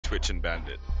Witch and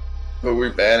Bandit. Who we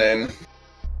banning?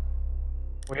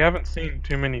 We haven't seen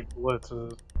too many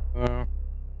blitzes, so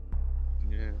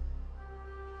Yeah.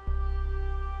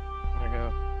 I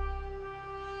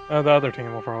guess. The other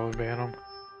team will probably ban him.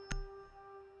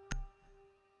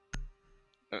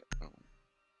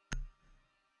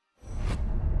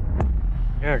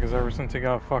 Yeah, because ever since he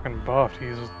got fucking buffed,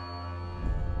 he's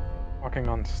fucking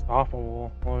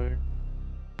unstoppable.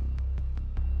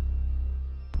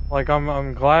 Like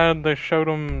I'm glad they showed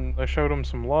him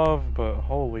some love, but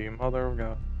holy mother of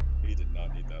God. He did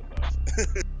not need that buff.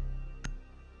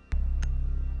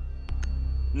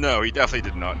 No, he definitely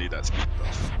did not need that speed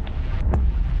buff.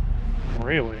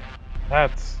 Really?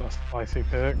 That's a spicy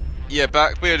pick. Yeah,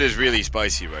 Backbeard is really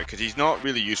spicy, right? Because he's not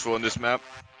really useful on this map.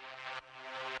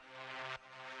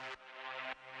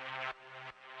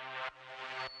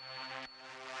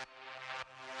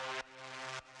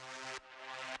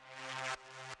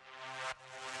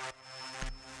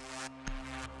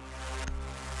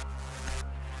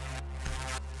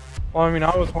 Well, I mean,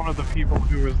 I was one of the people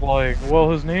who was like,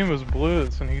 well, his name is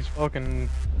Blitz, and he's fucking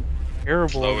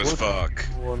terrible. Slow as fuck.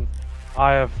 And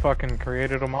I have fucking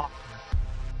created him up.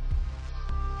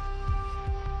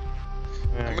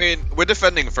 I mean, we're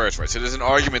defending first, right? So there's an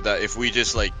argument that if we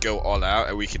just, like, go all out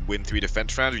and we can win 3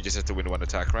 defense rounds, we just have to win 1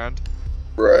 attack round.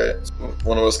 Right.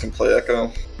 One of us can play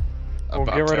Echo. Well,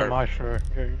 get rid of my shirt.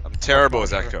 I'm terrible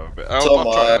as Echo, but So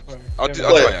I'll try. I'll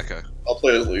try Echo. I'll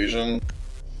play as Legion.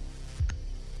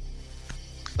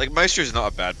 Like, Meister's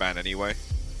not a bad band anyway.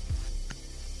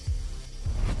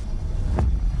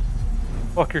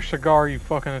 Fuck your cigar, you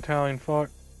fucking Italian fuck.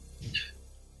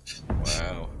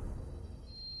 Wow.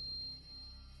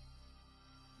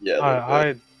 Yeah.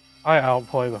 I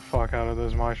outplay the fuck out of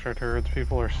those Maestro turrets.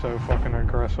 People are so fucking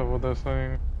aggressive with this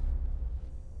thing.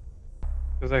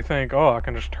 Because they think, oh, I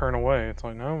can just turn away. It's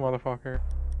like, no, motherfucker.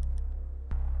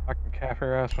 I can calf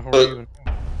your ass before you even...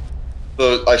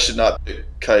 So I should not pick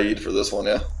Kaid for this one,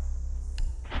 yeah?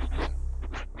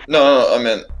 No, I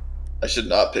meant I should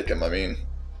not pick him, I mean.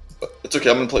 But it's okay,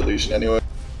 I'm gonna play Legion anyway.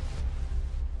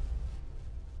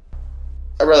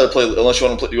 I'd rather play, unless you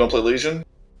wanna play Legion?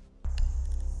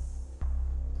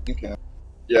 Okay.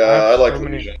 Yeah, I like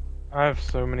Legion. I have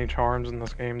so many charms in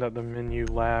this game that the menu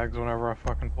lags whenever I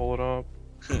fucking pull it up.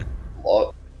 A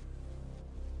lot.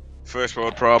 First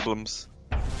world problems.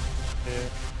 Yeah.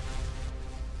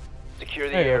 Secure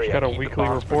the Hey, I area. just got a Keep the weekly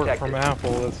bombs report protected. from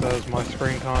Apple that says my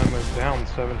screen time is down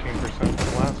 17%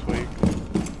 from last week.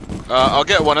 I'll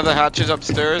get one of the hatches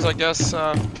upstairs, I guess.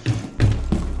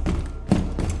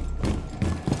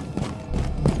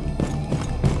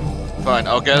 Fine,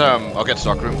 I'll get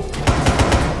stockroom.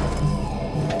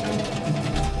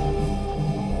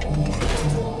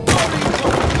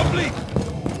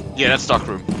 Yeah, that's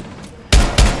stockroom.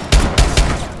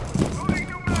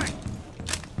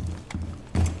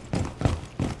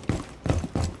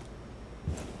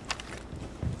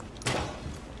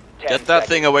 Get that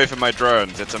thing away from my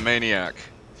drones, it's a maniac.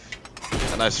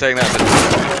 And I'm saying that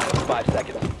 5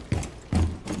 seconds.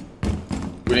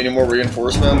 We need any more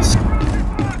reinforcements?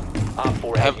 have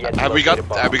we got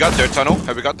dirt tunnel?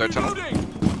 Have we got dirt tunnel?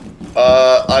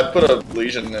 I put a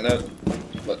Legion in it.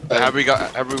 But Have we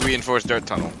reinforced dirt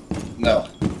tunnel? No.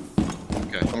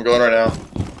 Okay. I'm going right now.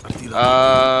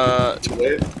 Too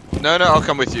late? No, I'll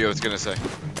come with you, I was gonna say.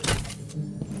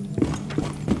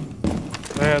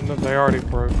 They already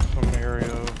broke some area.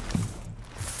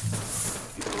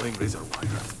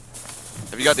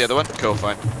 Have you got the other one? Cool,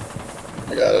 fine.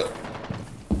 I got it.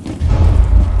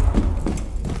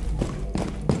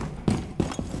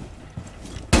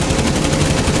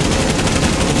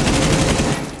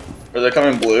 Are they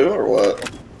coming blue or what?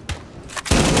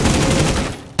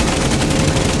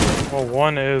 Well,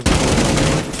 one is...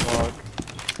 Fuck.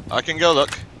 I can go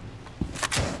look.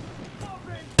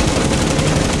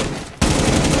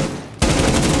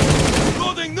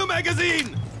 Loading the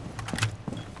magazine!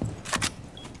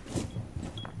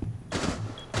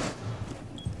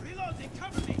 Reloading,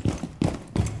 cover me!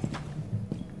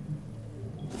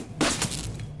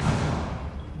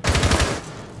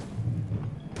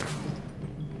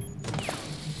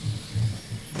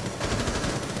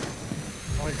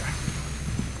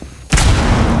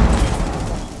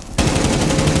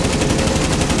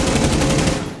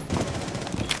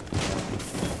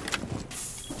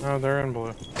 No, they're in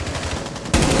blue.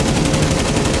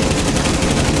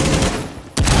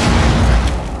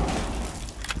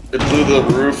 It blew the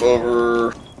roof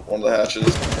over one of the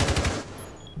hatches.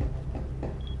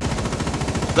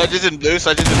 Sledges in blue,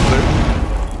 Sledges in blue.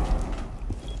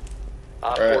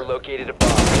 Op Right. 4 located a bomb.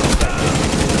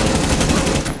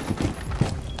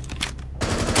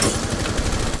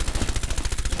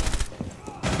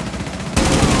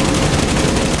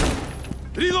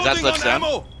 that Reloading slips on down?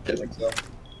 ammo. I think so.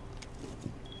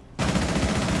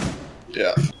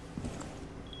 Yeah,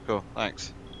 Cool,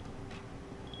 thanks.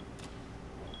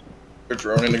 they're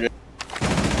droning again.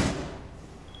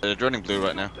 They're droning blue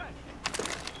right now.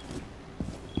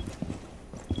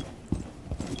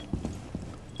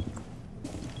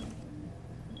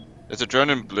 There's a drone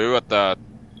in blue at the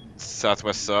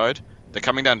southwest side. They're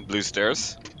coming down blue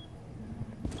stairs.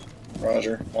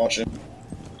 Roger, watching.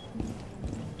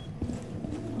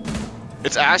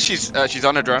 It's Ash. She's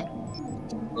on a drone.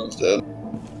 One's dead.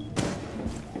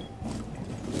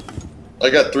 I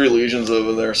got 3 legions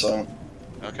over there, so.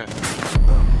 Okay.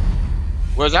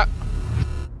 Where's that?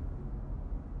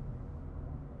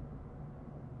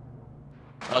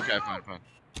 Okay, fine.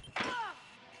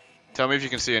 Tell me if you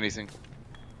can see anything.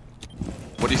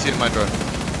 What do you see in my drone?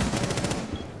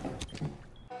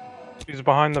 She's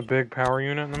behind the big power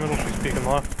unit in the middle. She's peeking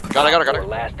left. Got it.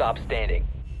 Last stop standing.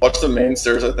 Watch the main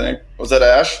stairs, I think. Was that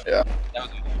Ash? Yeah.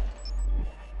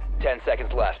 10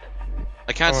 seconds left.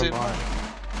 I can't see it. Behind.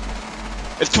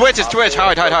 It's Twitch,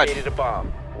 Hide. Located a bomb.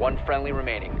 One friendly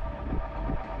remaining.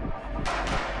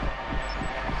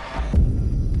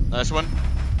 Nice one.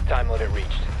 Time limit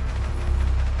reached.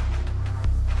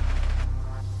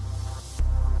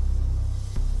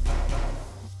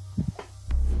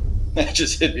 I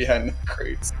just hid behind the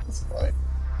crates. That's funny.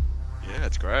 Yeah,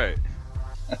 it's great.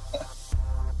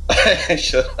 I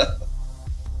should have.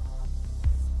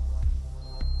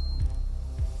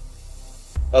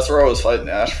 That's where I was fighting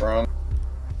Ash from.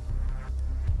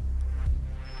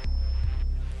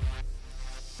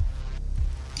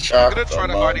 I'm gonna try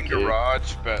to hide in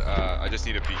garage, but I just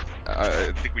need to be.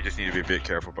 I think we just need to be a bit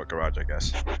careful about garage, I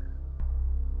guess.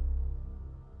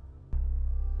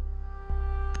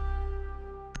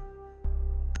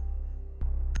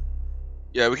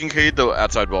 Yeah, we can create the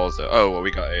outside walls though. Oh, well,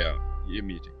 we got a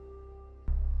muting.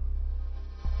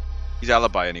 He's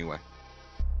alibi anyway.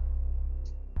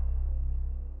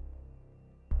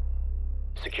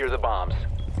 Secure the bombs.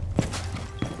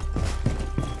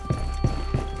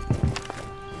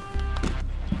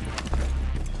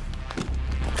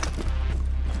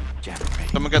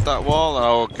 Someone get that wall, and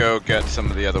I'll go get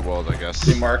some of the other walls, I guess.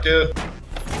 You mark it?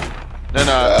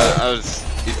 No,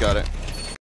 he's got it.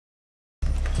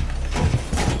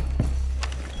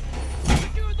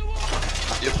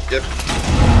 Yep.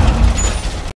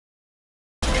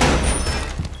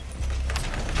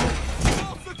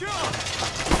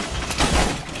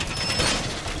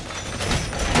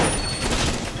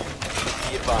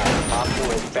 Be advised, Op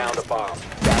 4 has found a bomb.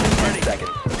 Down to 10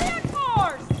 seconds.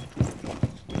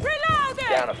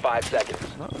 Down to 5 seconds.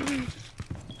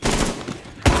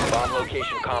 Bomb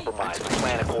location compromised.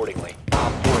 Plan accordingly.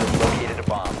 Op 4 has located a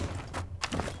bomb.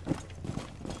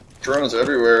 Drones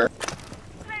everywhere.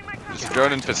 There's a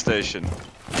drone infestation.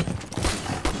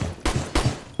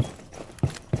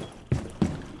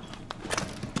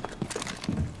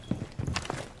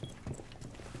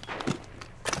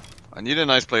 I need a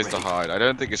nice place to hide. I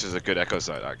don't think this is a good echo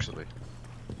site, actually.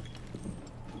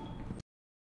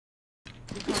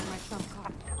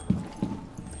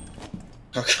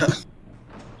 Okay.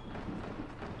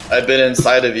 I've been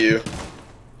inside of you.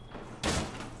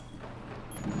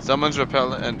 Someone's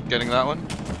repelling and getting that one.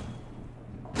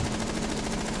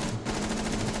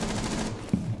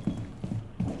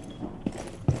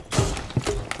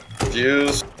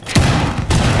 Fuse.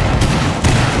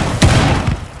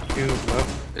 Fuse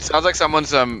left. It sounds like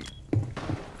someone's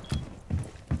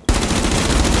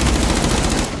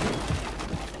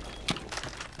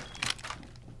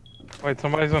Wait,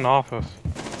 somebody's in office.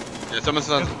 yeah, someone's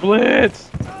on. Blitz!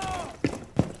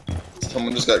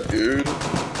 Someone just got gooed.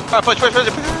 Ah, punch.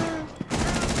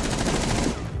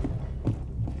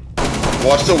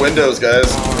 Watch the windows,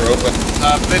 guys. They're open.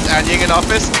 Blitz and Ying in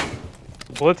office.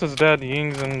 Blitz is dead.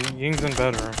 Ying's in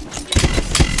bedroom.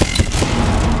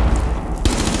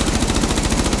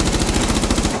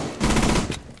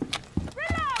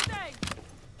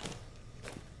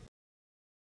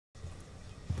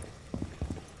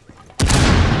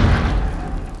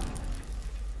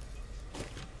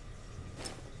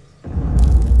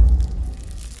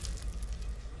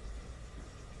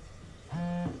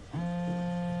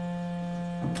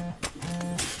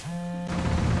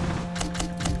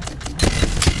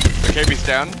 KB's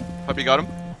down. Hope you got him.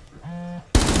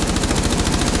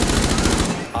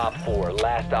 Op 4,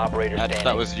 last operator standing.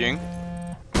 That was Ying.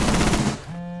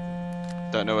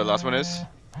 Don't know where the last one is.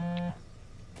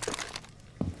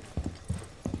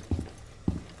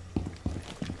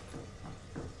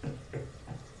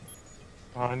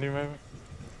 Behind you, maybe?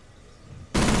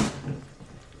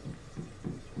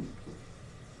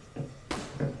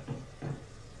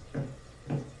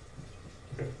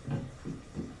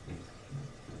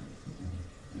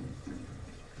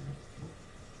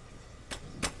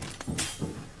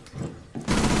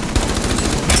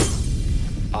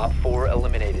 Op 4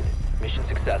 eliminated. Mission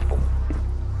successful.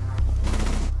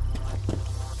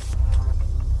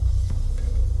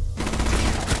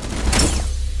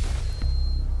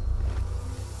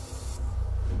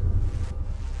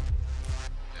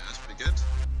 Yeah, that's pretty good.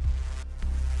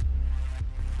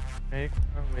 Make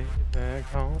my way back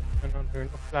home and under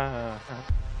the fly.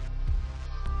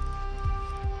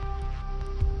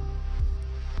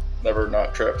 Never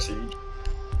not trap siege.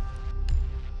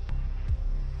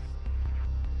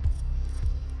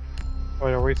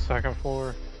 Wait, are we second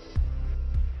floor?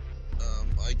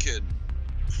 I could.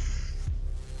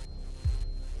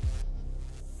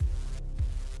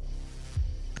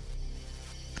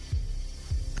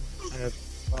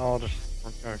 I'll just.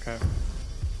 Okay.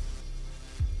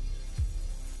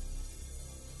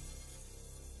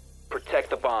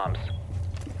 Protect the bombs.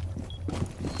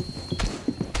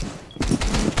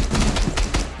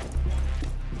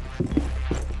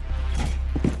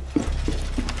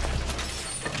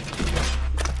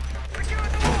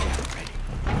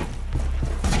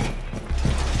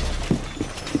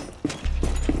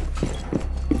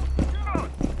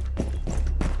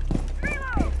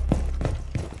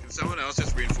 Can someone else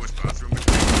just reinforce bathroom?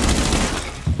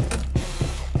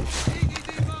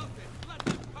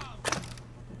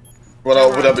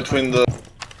 What up between the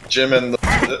gym and the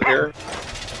here?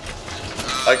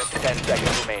 10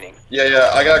 seconds remaining.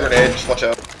 Yeah, I got a grenade, just watch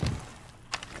out.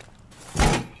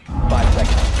 5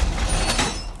 seconds.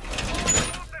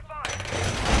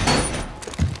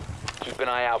 Keep an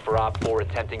eye out for Op 4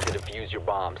 attempting to defuse your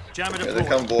bombs. Jam it Here they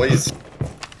come, boys.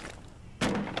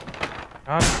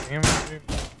 God damn it, dude.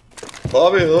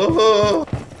 Bobby, oh.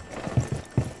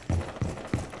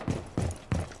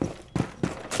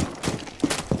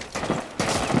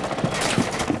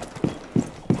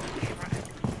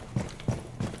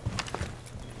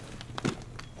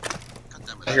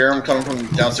 I hear him coming from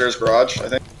downstairs garage, I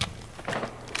think.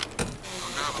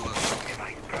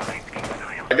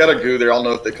 I got a goo there, I'll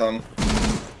know if they come.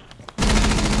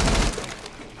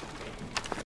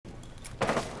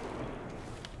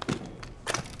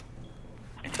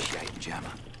 Initiate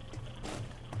jammer.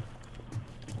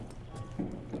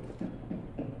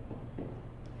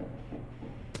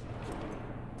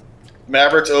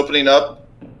 Maverick's opening up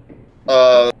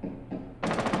by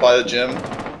the gym,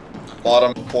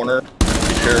 bottom corner.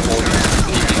 Be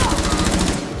careful.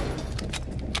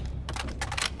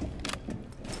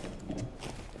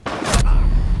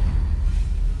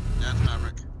 That's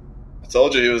Maverick. I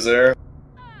told you he was there.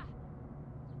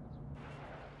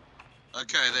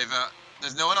 Okay,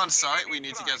 there's no one on site. We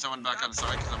need to get someone back on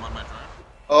site because I'm on my drone.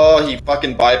 Oh, he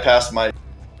fucking bypassed my...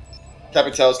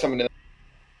 Capital's coming in.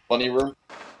 Money room.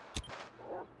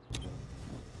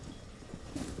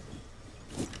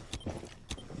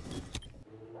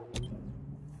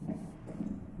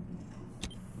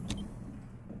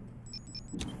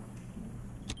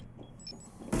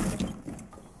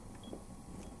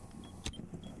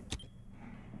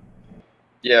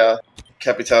 Yeah,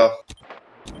 Capital.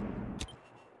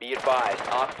 Be advised,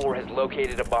 Op 4 has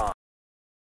located a bomb.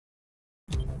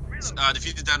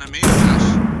 Defeated down on me.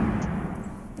 Flash.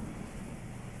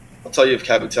 I'll tell you if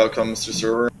Capital comes to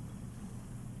server.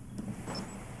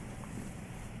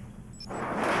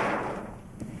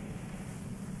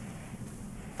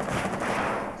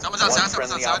 Someone's One outside. Someone's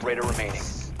friendly outside. operator remaining.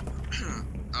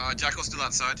 Jackal's still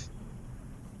outside.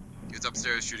 He was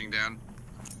upstairs shooting down.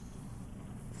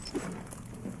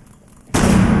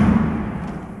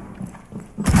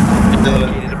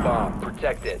 Located a bomb.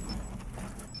 Protect it.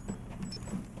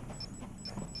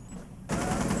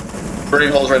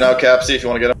 Burning holes right now, Cap. See if you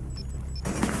want to get him.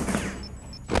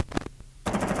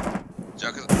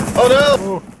 Jackal's. Oh no!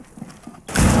 Oh.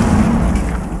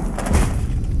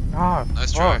 God.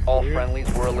 Nice try. fuck, All dude.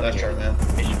 friendlies were Nice try, eliminated. man.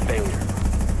 Mission failure.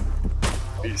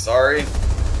 Be sorry.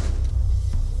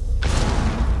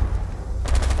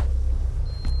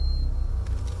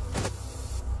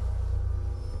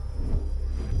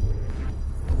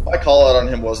 My call out on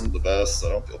him wasn't the best, so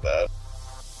I don't feel bad.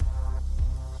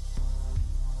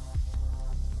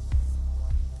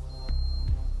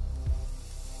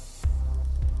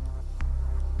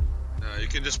 No, you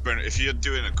can just burn. If you're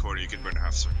doing a corner, you can burn a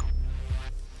half circle.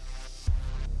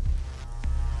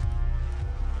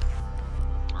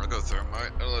 I'll go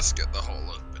thermite. And let's get the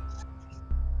hole open.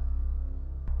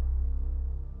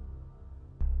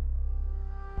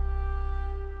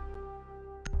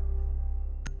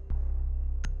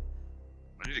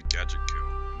 I need a gadget kill.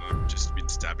 I've just been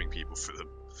stabbing people for them.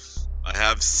 I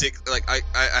have six. Like I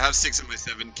have 6 of my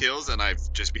 7 kills, and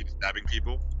I've just been stabbing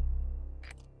people.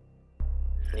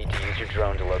 Need to use your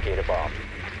drone to locate a bomb.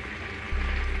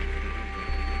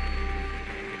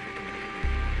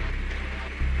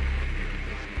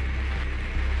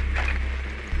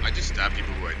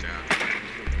 down.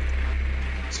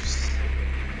 It's just...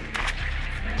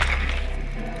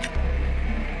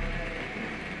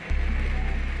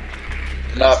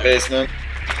 Not basement.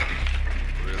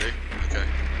 Really? Okay.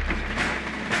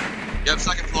 Yep,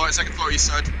 second floor east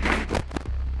side.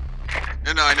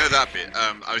 No, I know that bit.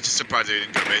 I was just surprised they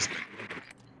didn't go basement.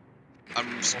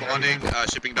 I'm spawning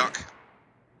shipping dock.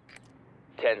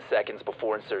 10 seconds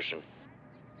before insertion.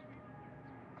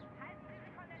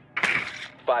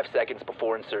 5 seconds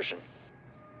before insertion.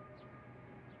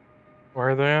 Where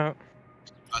are they at?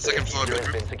 The Second floor diffuser has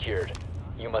bedroom. been secured.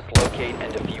 You must locate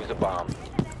and defuse a bomb.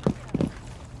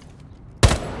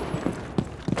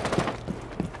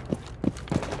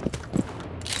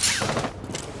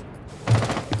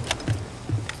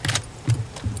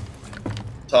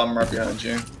 Tom, right behind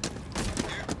you.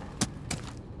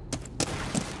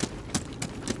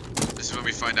 This is when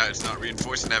we find out it's not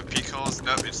reinforced and they have P calls.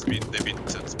 Nope, they've been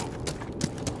sensible.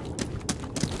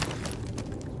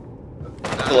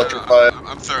 Electrified.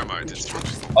 I'm thermite. It's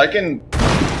fine. I can.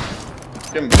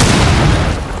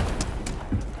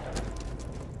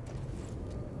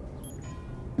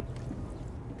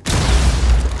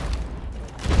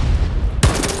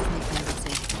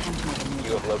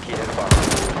 You have located a bomb.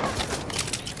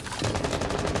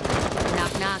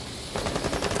 Knock, knock.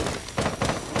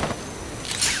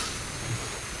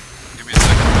 Give me a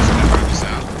second. I'm just gonna throw this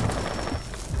out.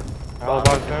 Bomb Alibi's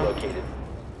has been down. located.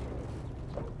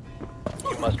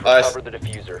 You must I recover the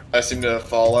diffuser. I seem to have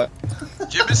fallen.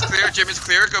 Gym is clear. Gym is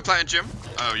clear. Go plant in gym.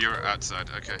 Oh, you're outside.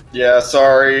 Okay. Yeah,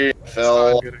 sorry.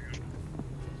 Fell. I'm getting it.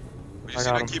 We just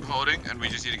I need got to him. keep holding, and we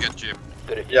just need to get gym.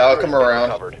 The diffuser Yeah, I'll has come been around.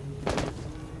 recovered.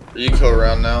 You can go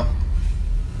around now.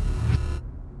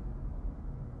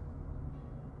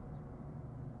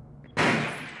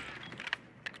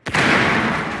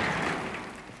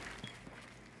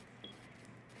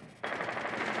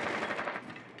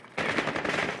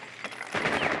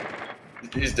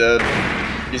 He's dead.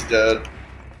 He's dead.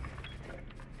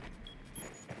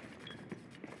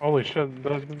 Holy shit!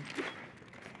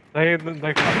 They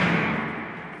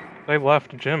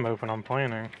left gym open. I'm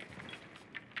planning.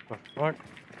 The fuck?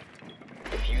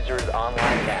 Diffuser is online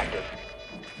and active.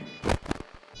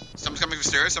 Someone's coming from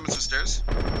stairs. Someone's from stairs.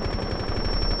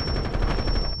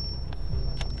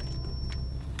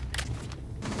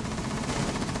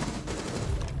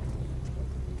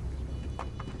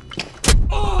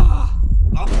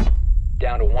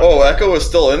 Down to one. Oh, Echo is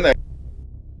still in there.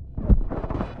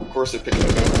 Of course they picked Echo.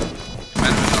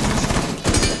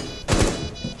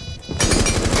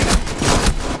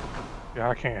 Yeah,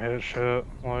 I can't hit shit.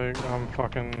 Like I'm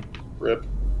fucking. Rip.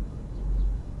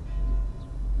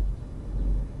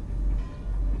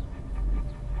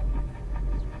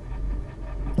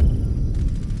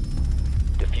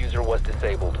 Diffuser was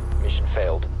disabled. Mission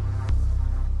failed.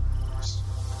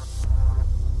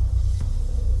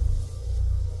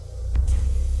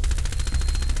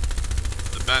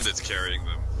 The bandit's carrying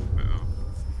them. Uh-oh.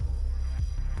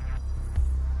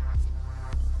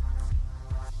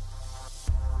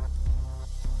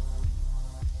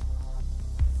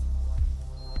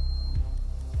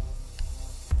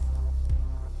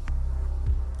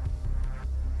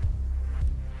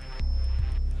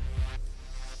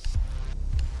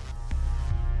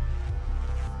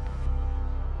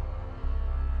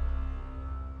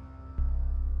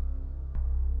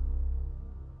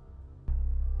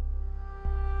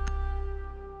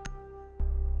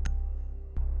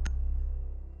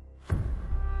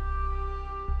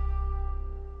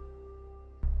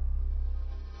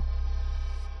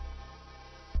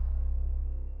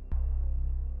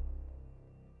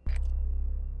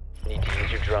 Need to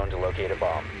use your drone to locate a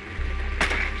bomb.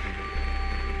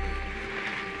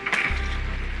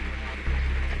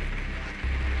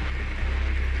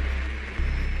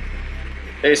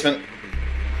 Basement.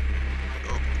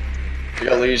 We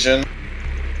got Legion.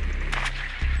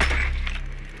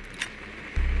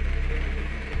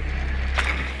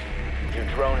 Your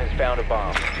drone has found a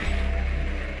bomb.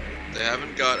 They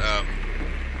haven't got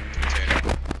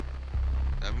container.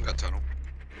 They haven't got tunnel.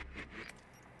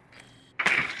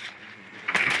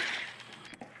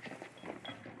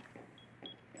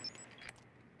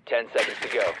 Ten seconds to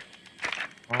go.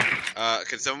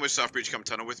 Can someone with soft breach come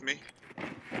tunnel with me?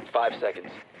 5 seconds.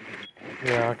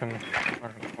 Yeah, I can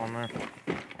spawn there.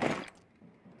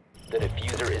 The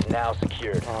diffuser is now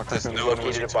secured. Oh, There's okay. no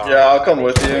Located a bomb. Yeah, I'll come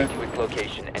with Make your you. way to its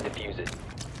location and defuse it.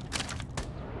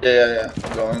 Yeah.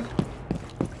 I'm going.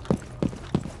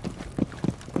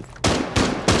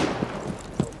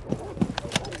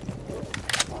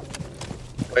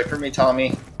 Wait for me,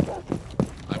 Tommy.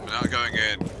 I'm not going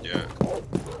in. Yeah.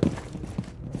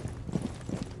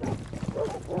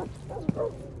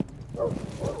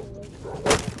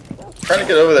 Trying to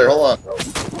get over there. Hold on.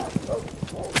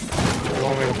 You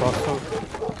want me to bust it?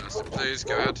 Please,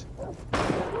 go ahead.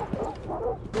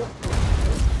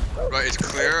 Right, it's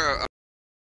clear.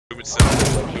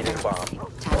 Located a bomb.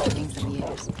 Time to drink some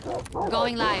beers.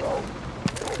 Going live.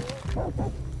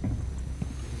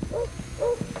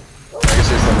 I guess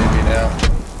there's something me now.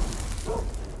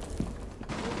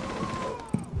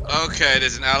 Okay,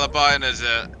 there's an alibi and there's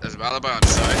an alibi on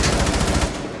site.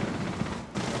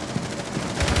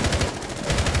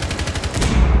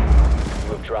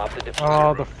 You have dropped the diffuser.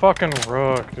 Oh, the fucking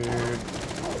rook, dude.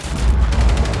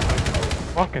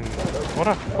 Fucking, what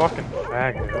a fucking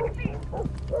faggot.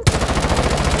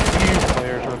 These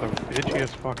players are the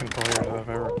bitchiest fucking players I've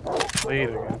ever played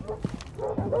against.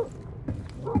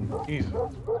 Jesus.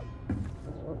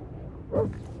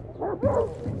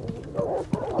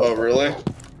 Oh, really?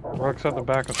 Rook's at the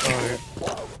back of site.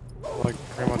 Like,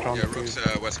 pretty much on Yeah, the Rook's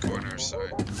feed. west corner,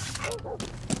 sorry.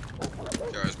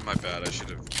 Guys, my bad, I should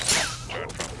have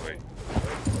droned properly.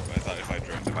 I thought if I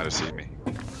droned, they might have seen me.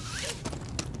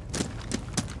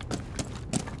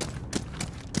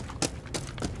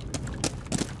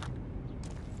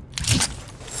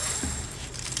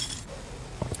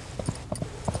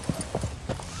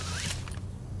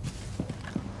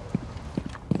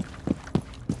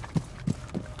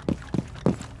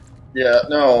 Yeah,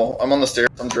 no, I'm on the stairs.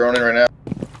 I'm droning right now.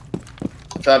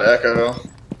 Found Echo.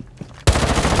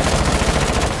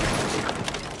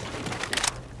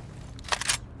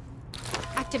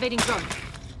 Activating drone.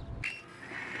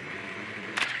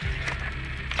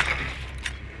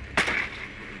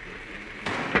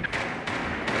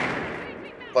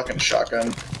 Fucking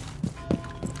shotgun.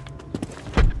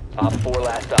 Op 4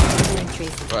 last stop.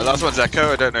 Right, last one's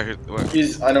Echo, I don't know who.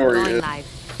 I know where he Going is. live.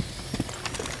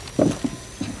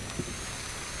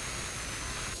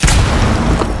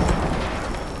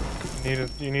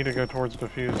 You need to go towards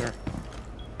diffuser.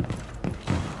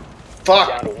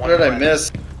 Fuck! What did I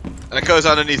miss? Echo's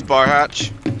underneath bar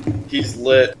hatch. He's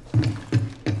lit.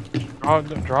 Oh,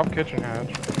 drop kitchen hatch.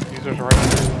 Diffuser's right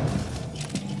there.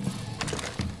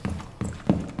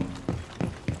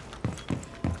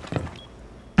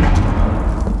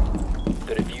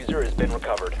 The diffuser has been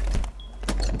recovered.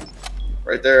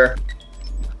 Right there.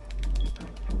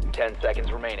 10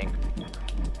 seconds remaining.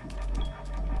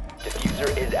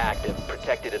 Diffuser is active,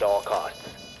 protected at all costs.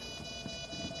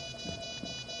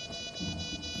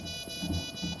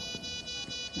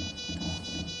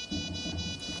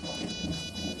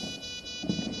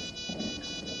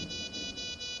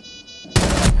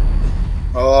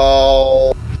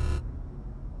 Oh.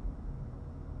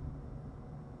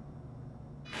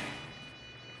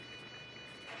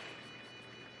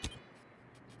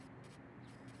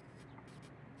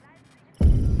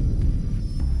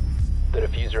 The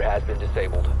diffuser has been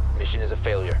disabled. Mission is a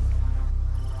failure.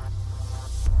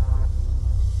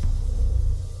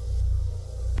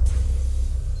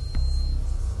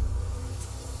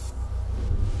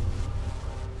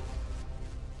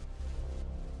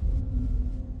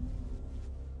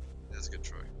 That's a good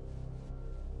try.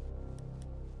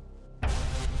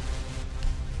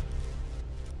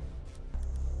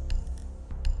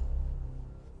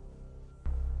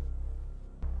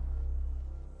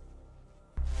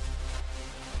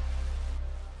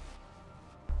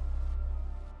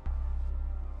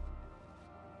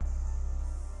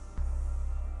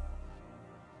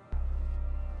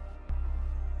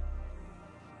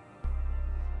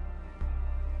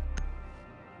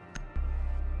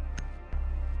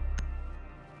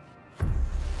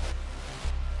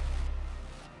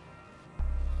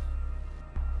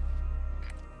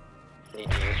 Need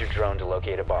to use your drone to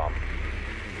locate a bomb.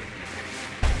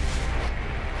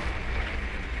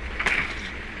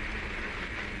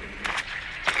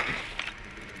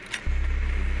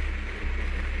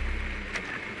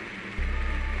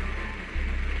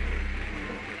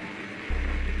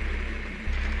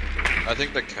 I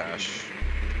think the cache.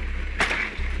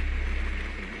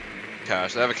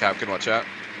 Cache, they have a Capcan, watch out.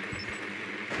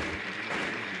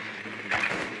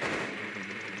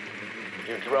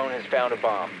 Your drone has found a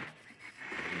bomb.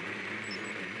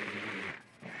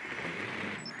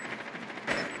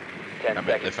 I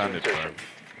bet they found it.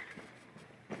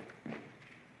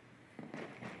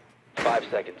 5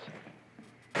 seconds.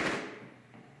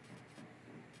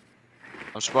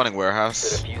 I'm spawning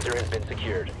warehouse. The diffuser has been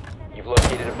secured. You've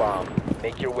located a bomb.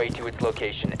 Make your way to its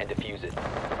location and defuse it.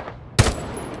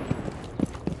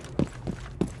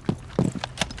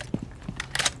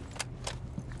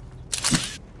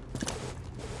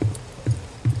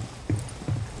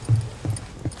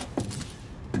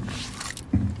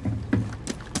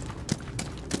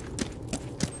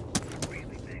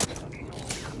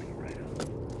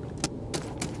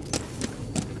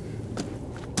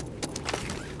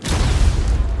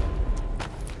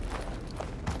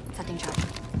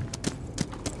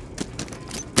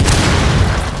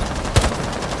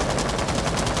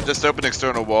 Just open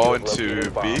external wall You have located into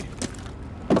a bomb. B.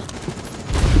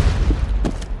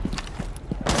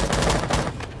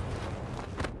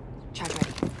 Charge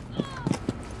ready.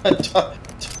 I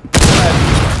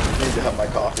need to have my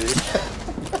coffee.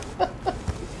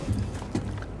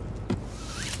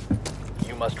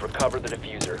 You must recover the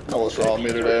diffuser. Oh, what's The wrong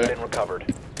with me diffuser has today? been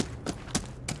recovered.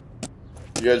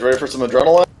 You guys ready for some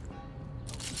adrenaline?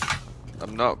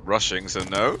 I'm not rushing, so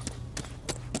no.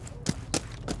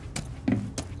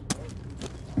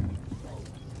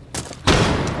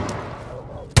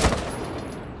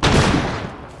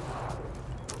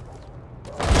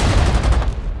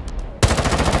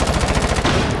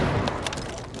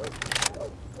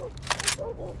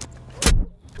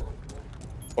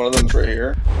 One of them's right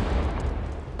here.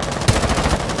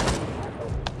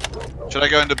 Should I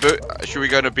go into boot? Should we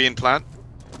go into B and plant?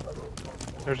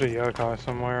 There's a yokai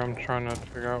somewhere. I'm trying to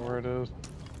figure out where it is.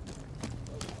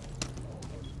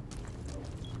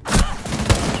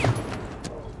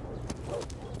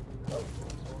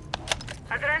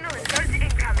 Adrenaline surge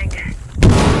incoming.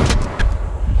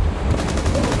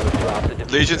 Drop the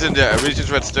diffuser. Legion's in there.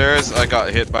 Legion's red stairs. I got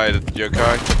hit by the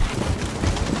yokai.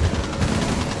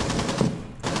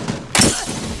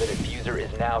 The diffuser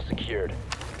is now secured.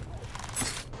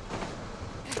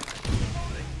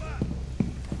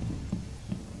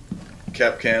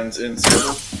 Cap cans in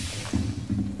circle.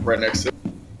 Right next to it.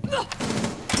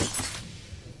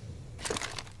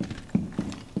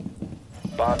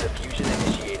 Bomb diffusion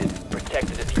initiated. Protect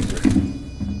the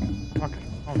diffuser.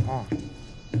 Fucking, come on.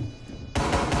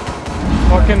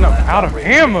 Fucking out of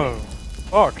ammo!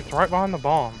 Fuck, it's right behind the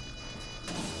bomb.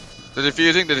 The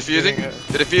defusing. The defusing. Getting it.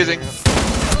 The defusing.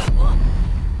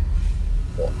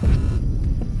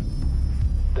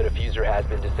 The diffuser has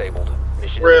been disabled.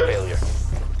 Mission Rip. is a failure.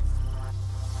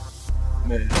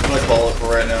 Man, I'm gonna call it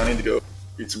for right now. I need to go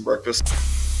eat some breakfast.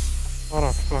 What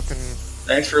a fucking,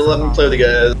 Thanks for letting me play with the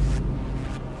guys.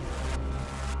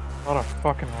 what a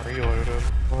fucking reloaded.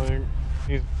 Like,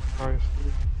 Jesus Christ.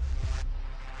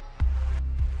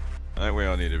 I think we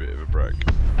all need a bit of a break.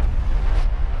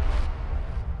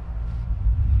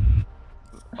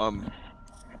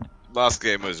 Last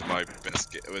game was my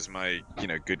best game. It was my,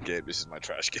 good game. This is my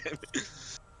trash game.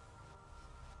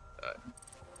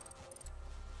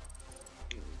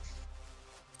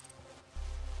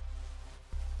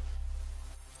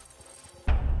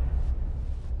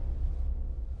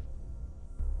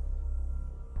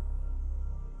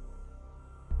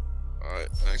 Alright,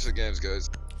 thanks for the games, guys.